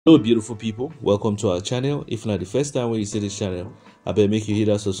Hello beautiful people, welcome to our channel. If not the first time when you see this channel, I better make you hit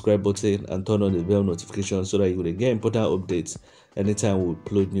that subscribe button and turn on the bell notification so that you will get important updates anytime we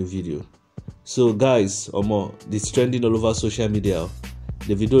upload new video. So guys, this trending all over social media.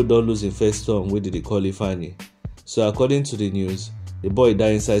 Davido don't lose in first song wey they call Ifeanyi. So according to the news, the boy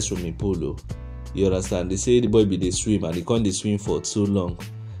die inside swimming pool. You understand? They say the boy be dey swim and he can't swim for too long.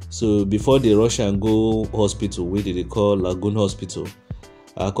 So before they rush and go hospital, wey they call Lagoon Hospital.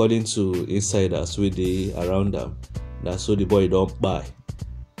 According to insiders wey dey around them, na so the boy don't buy.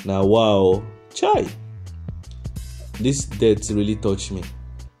 Now wow, chai! This death really touched me.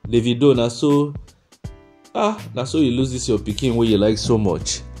 Davido, na so you lose this your pikin wey you like so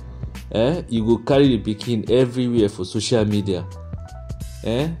much. You go carry the pikin everywhere for social media.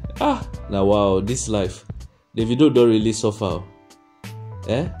 Now wow, this life. Davido don't really suffer.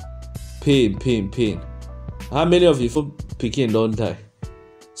 Pain. How many of you pikin don't die?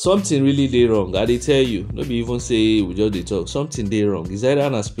 Something really dey wrong. I dey tell you, no be even say we just dey talk. Something dey wrong. It's either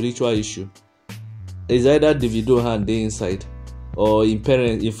a spiritual issue. It's either Davido hand dey inside, or in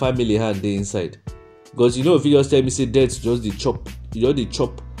family hand dey inside. Because you know, if you just tell me say death just dey chop, you just dey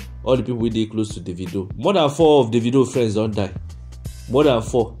chop all the people wey dey close to Davido. More than 4 of Davido friends don't die. More than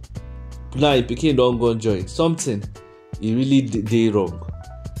 4. Now if pikin don't go join. Something e really dey wrong.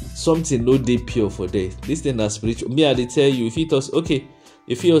 Something no dey pure for death. This thing na spiritual. Me I dey tell you, if it was okay.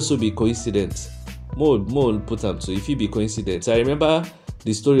 If it also be coincidence, more put am to. If it be coincidence, I remember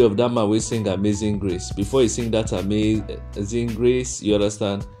the story of that man wey sing Amazing Grace. Before he sing that Amazing Grace, you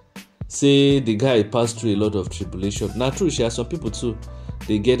understand? Say the guy passed through a lot of tribulation. Now true, some people too,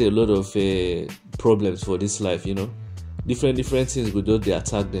 they get a lot of problems for this life. You know, different things will just they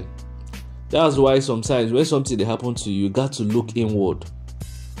attack them. That's why sometimes when something they happen to you, you got to look inward.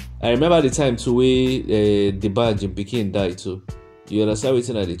 I remember the time too where the band Jim Pikin died too. You understand what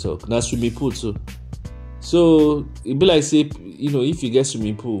I dey talk? Now swimming pool too. So it be like say, you know, if you get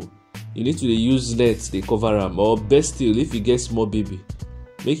swimming pool, you need to use nets they cover them. Or best still, if you get small baby,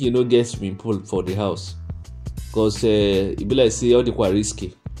 make you no get swimming pool for the house. Cause it be like say all the quite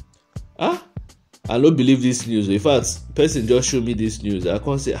risky. I don't believe this news. In fact, person just show me this news. I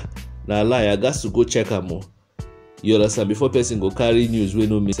can't say nah lie. I got to go check am more. You understand? Before person go carry news wey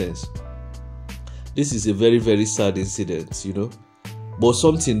no make sense. This is a very, very sad incident, you know. But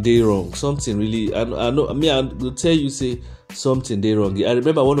something dey wrong. Something really, I know. I will tell you, say something dey wrong. I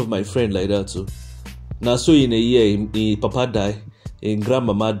remember one of my friend like that too. Now, so in a year, in papa die, in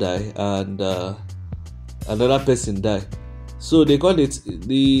grandmama die, and another person die. So they call it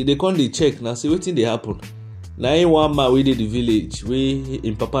they check. Now, see what thing they happen. Now, in one man we did the village, we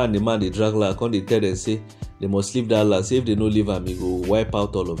in papa and the man they drag like, they tell them say they must leave that land. Say if they no leave them, we go wipe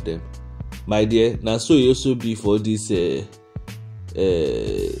out all of them. My dear, now so it also be for this.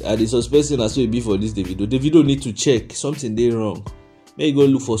 And the suspecting as so it be for this Davido. Davido need to check something dey wrong. May go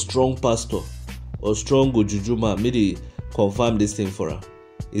look for strong pastor or strong juju man. May they confirm this thing for her.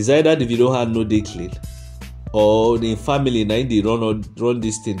 Is either Davido had no day clean, or the family na they run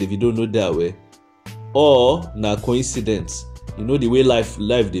this thing. Davido know that way, or na coincidence. You know the way life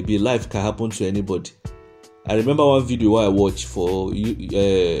they be. Life can happen to anybody. I remember one video I watched for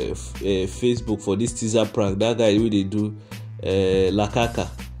Facebook for this teaser prank. That guy wey they do. Lakaka,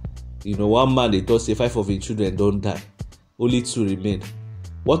 you know, one man they thought say 5 of his children don't die, only 2 remain.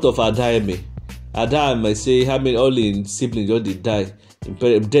 What of Adame? Adame say how many all in siblings just they die,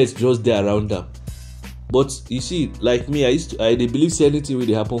 death just there around them. But you see, like me, I they believe say anything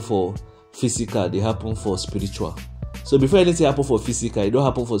really happen for physical, they happen for spiritual. So before anything happen for physical, it don't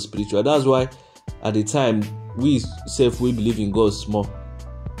happen for spiritual. That's why at the time we believe in God more.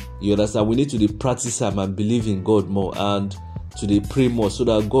 You understand? We need to practice Him and believe in God more, and to pray more so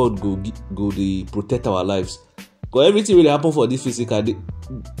that God go protect our lives. Because everything really happen for this physical,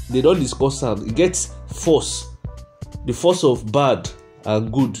 they don't discuss them. It gets force, the force of bad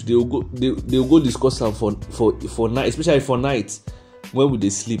and good. They'll go discuss them for night, especially for night when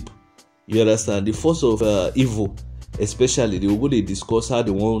they sleep. You understand? The force of evil, especially they will go discuss how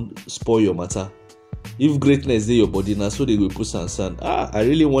they won't spoil your matter. If greatness is your body now, so they will put some sand. I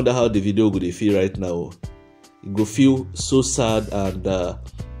really wonder how the video will feel right now. It will feel so sad and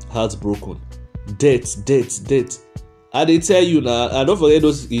heartbroken. Death. I they tell you now, I don't forget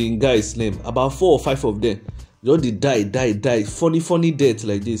those guys' name. About 4 or 5 of them. Just they die. Funny death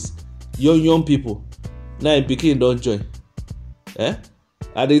like this. Young people. Now in Peking don't join.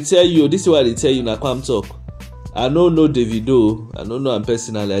 I they tell you, this is what they tell you now. Come talk. I don't know Davido. I don't know him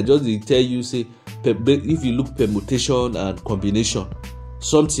personally. I just they tell you say. If you look permutation and combination,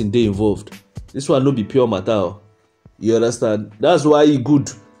 something they involved. This one no be pure matter. You understand? That's why it's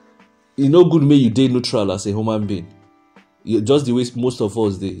good e no good make you dey neutral as a human being. Just the way most of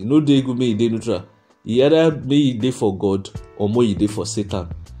us dey. E no dey good make you dey neutral. E either make you dey for God or make you dey for Satan.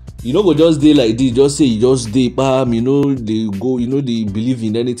 You no go just dey like this, just say you just dey bam, you know dey go, you know dey believe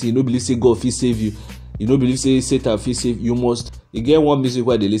in anything, you no believe say God fit save you, you no believe say Satan fit save you. Must, you get one music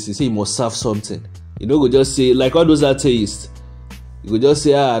wey dey listen, say you must serve something. You no go just say like all those atheists. You go just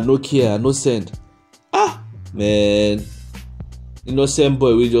say I no care, I no send. Man, innocent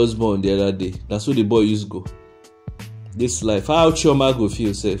boy we just born the other day. Na so the boy used go. This life, how Chioma go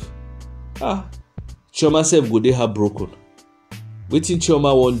feel safe? Chioma self go dey heartbroken. Wetin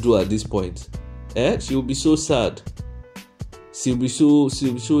Chioma wan do at this point? She will be so sad. She will be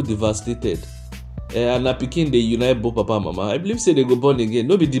so devastated. And her pikin dey unite both papa and mama. I believe say they go born again.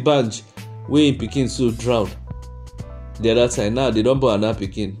 No be the bunch wey im pikin so drown the other time. Now they don born another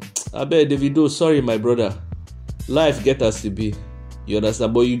pikin. Abeg Davido, sorry my brother. Life get as e be. You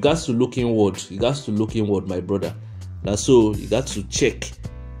understand? But you got to look inward. You got to look inward, my brother. Now so you got to check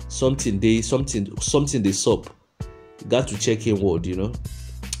something dey sup. You got to check inward, you know.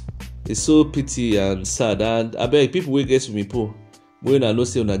 It's so pity and sad. And I beg people wey get swimming pool, when I know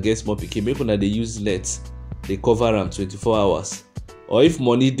say una get small pikin, make una dey use net, dey cover am 24 hours. Or if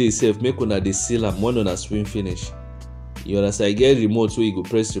money dey sef, make una dey seal am when una swim finish. You understand? I get remote wey you go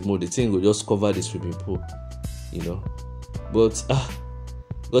press remote, the thing go just cover the swimming pool, you know. But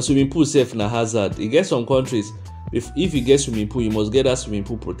because swimming pool sef na hazard. E get some countries, if you get swimming pool, you must get that swimming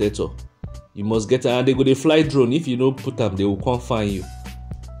pool protector. You must get am, and they go dey fly drone. If you no put am, they will come find you.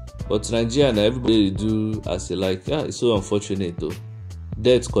 But Nigeria na everybody dey do as they like. It's so unfortunate though.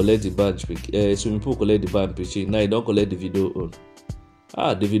 Death collect the band, swimming pool collect the band preaching. Now you don collect the Davido own.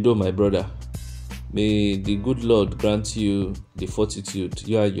 Davido, my brother. May the good Lord grant you the fortitude,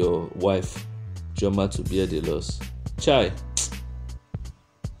 you and your wife, Chioma, to bear the loss. Chai.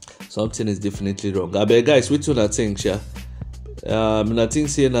 Something is definitely wrong. Abeg guys, wetin una think, sha? Una think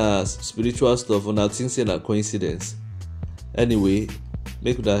say na spiritual stuff, una think say na coincidence. Anyway,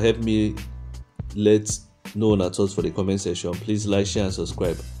 make una help me let know una thoughts for the comment section. Please like, share and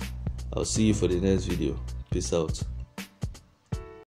subscribe. I'll see you for the next video. Peace out.